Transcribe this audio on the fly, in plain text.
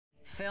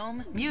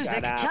Film,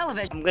 music,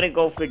 television. I'm gonna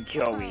go for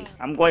Joey.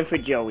 I'm going for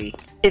Joey.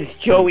 It's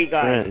Joey,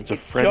 guys. It's a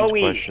friend's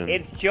Joey. question.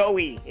 It's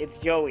Joey. It's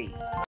Joey.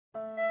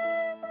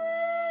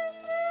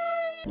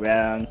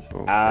 Wrong.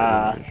 Oh,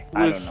 I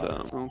don't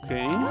know.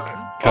 Okay.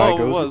 Kai it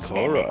goes was to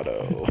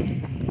Colorado.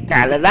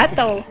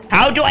 Colorado.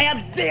 How do I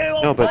have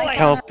 0 No, but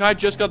points? Kai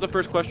just got the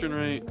first question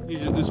right. He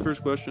did his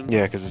first question.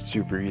 Yeah, because it's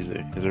super easy.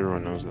 Because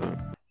everyone knows that.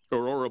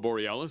 Aurora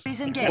Borealis. Sports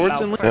and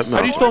Sports and games. How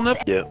do you spell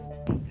that? Yeah.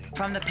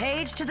 From the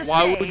page to the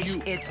Why stage, would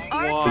you- it's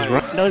why? arts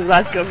Right. No, his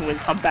last girlfriend was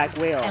Humpback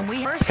Whale. and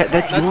we first. That's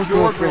That's your your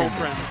girlfriend.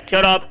 girlfriend.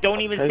 Shut up.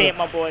 Don't even say it,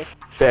 my boy.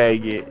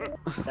 Faggot.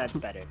 That's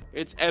better.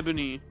 It's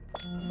Ebony.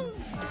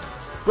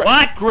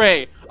 What?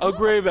 Gray. A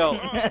gray belt.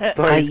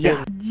 Sorry,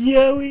 yeah.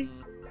 Joey.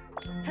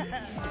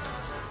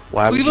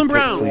 Why would you Cleveland pick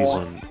Browns.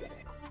 Cleveland?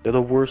 They're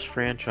the worst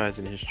franchise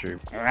in history.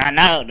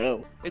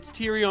 Ronaldo. It's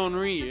Thierry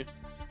Henry. And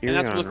Thierry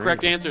that's the Henry.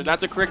 correct answer.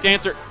 That's a correct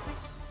answer.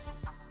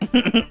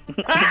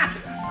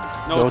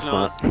 No, it's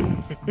not.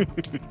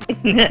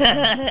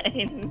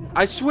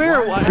 I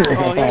swear. Why?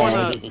 Oh, he won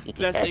a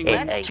best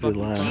English. Let's Too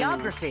loud.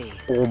 geography.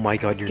 Oh my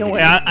god, you're Don't an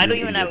worry, idiot. I don't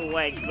You're even an have a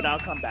wedge, but I'll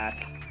come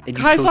back. And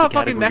you Kai chose a thought fucking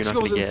category you're Mexico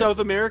not was in gonna South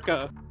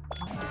America.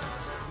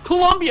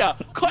 Colombia!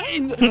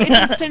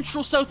 In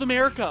Central South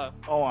America!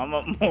 Oh, I'm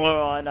a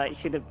moron. I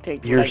should have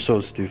picked. get. You're like,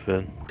 so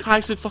stupid. Kai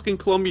said fucking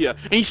Colombia,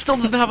 and he still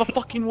doesn't have a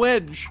fucking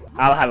wedge.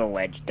 I'll have a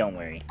wedge. Don't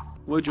worry.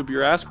 Wedge up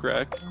your ass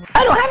crack.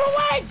 I don't have a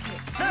wedge.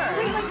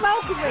 I'm like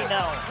Malcolm right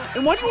now.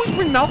 And why do you always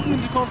bring Malcolm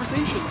into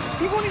conversation?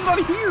 Even when he's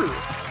not here!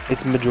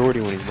 It's majority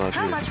when he's not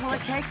How here. much will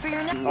it take for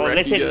your next Oh,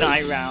 this Ready, is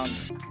guys. 9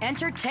 rounds.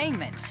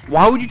 entertainment?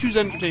 Why would you choose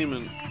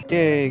entertainment?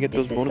 Yay, get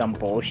This those is bonus some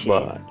points. bullshit.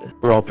 But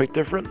we're all picked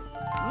different.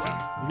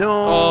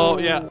 No. Oh,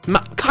 yeah.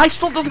 Kai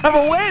still doesn't have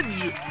a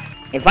wedge!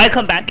 If I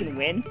come back and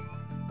win,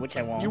 which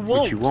I won't. You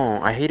won't. But you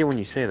won't. I hate it when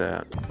you say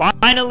that.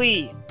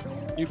 Finally.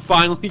 You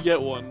finally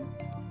get one.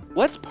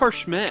 What's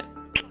parchment?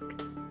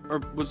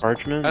 Or was...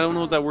 Parchment? I don't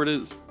know what that word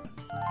is.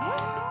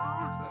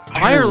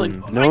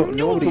 Ireland. No, I knew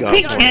nobody it. got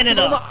Pick one.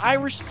 Canada. All the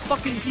Irish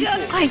fucking people.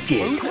 Yeah, I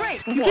did.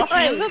 Great. You picked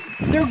Canada?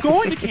 They're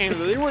going to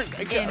Canada. They weren't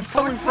In coming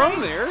fourth from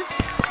place. there.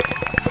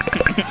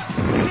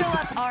 Fill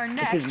up our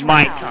next This is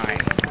my round. time.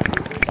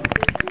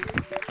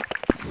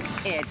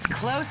 It's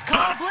close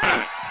call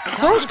blitz.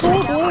 Close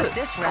call blitz.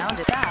 This round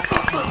is fast.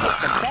 and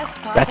pick the best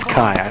possible That's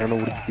Kai. answer. I don't know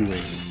what he's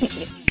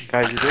doing.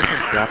 Guys, you're doing some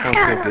strap on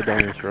so good down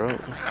your throat.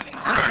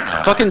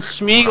 Fucking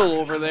Smeagol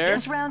over there.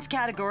 This round's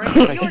category is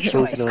your Like, choice,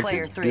 choking on player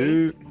your 3.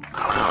 dude.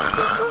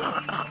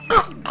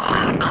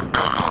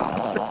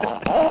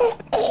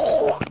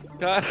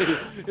 Guy,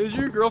 is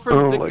your girlfriend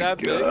Oh dick my that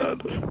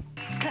god.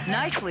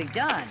 Nicely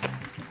done.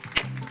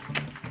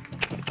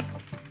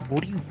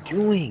 What are you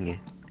doing?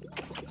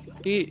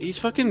 big? He's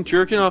fucking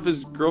jerking off his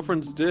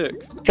girlfriend's dick.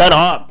 Shut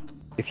up.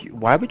 If you,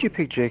 why would you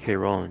pick J.K.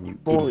 Rowling? You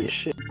Holy idiot.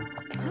 shit.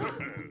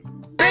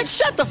 Bitch,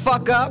 shut the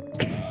fuck up!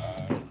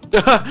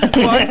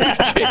 Why did you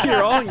check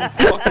your all, you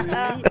fucking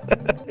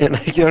idiot? And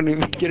I don't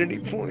even get any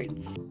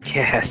points.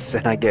 Yes,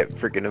 and I get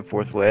freaking a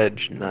fourth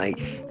wedge.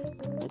 Nice.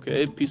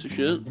 Okay, piece of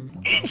shit.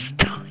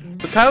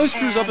 But Kai always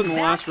screws up in the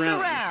And last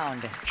that's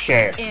round.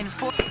 Share. In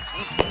fourth.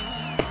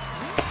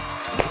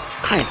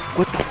 Hi,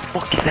 what the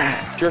fuck is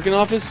that? Jerking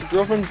off his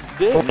girlfriend's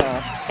dick.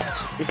 No.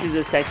 This is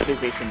a sex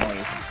position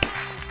noise.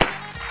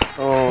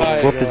 Oh,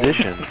 Hi, what yeah.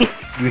 position?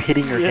 You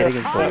hitting your head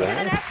against On the to the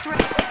wall? next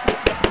round.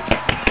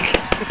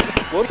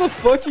 What the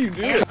fuck you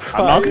doing?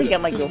 I'm not gonna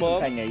get my girlfriend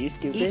pregnant. Are you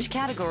stupid? Each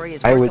category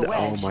is I worth would. a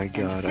Oh wedge, my and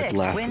god, I'd 6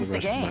 laugh for wins the the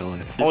rest of my game.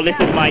 life. Oh, this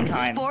is my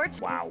time.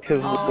 Sports. Wow.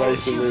 His Oh,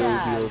 life too will literally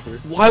bad. be over.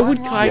 Why would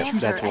One Kai wrong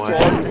choose answer that's why. and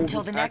God down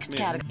until the over next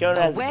Pac-Man? category. Jonah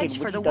A has a wedge kid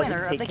for which the he doesn't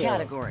winner of take the care of.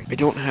 category. I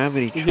don't have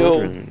any Yo,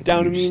 children.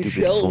 down to you me and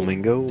stupid Shell.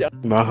 flamingo.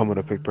 No, I'm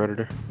gonna pick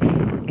Predator.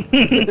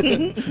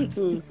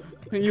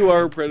 You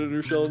are a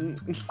predator, Sheldon.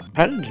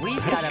 How did We've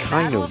that's got a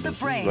kind battle of of the this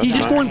is brains. what's He's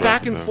just not going correct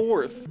back and now.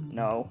 forth.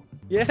 No.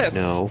 Yes.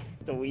 No,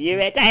 So you're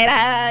excited.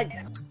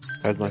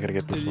 I was not gonna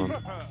get this one.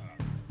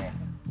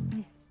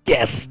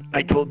 Yes,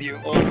 I told you.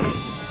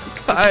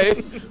 Oh.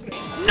 Kai.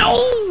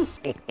 No!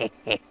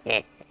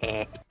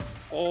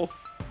 Oh.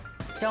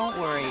 Don't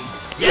worry.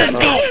 Yes,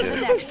 On to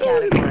the next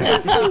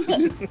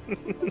category.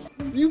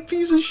 You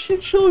piece of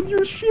shit, Sheldon.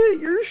 You're shit.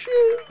 You're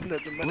shit.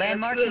 That's a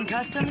Landmarks and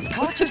customs,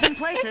 cultures and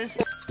places.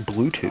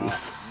 Bluetooth.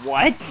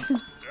 What?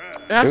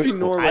 It has to be I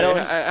Norway. don't-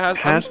 I'm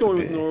Has just to going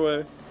with be.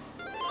 Norway.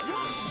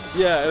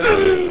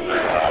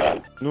 Yeah.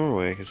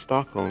 Norway, because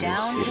Stockholm is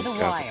Down to Sweden's the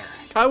capital. wire.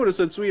 I would have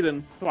said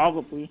Sweden.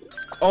 Probably.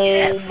 Oh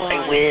Yes, my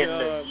I win.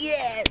 God.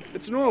 Yes.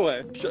 It's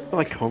Norway. I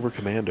like Homer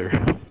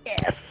Commander.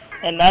 Yes.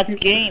 And that's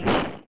game.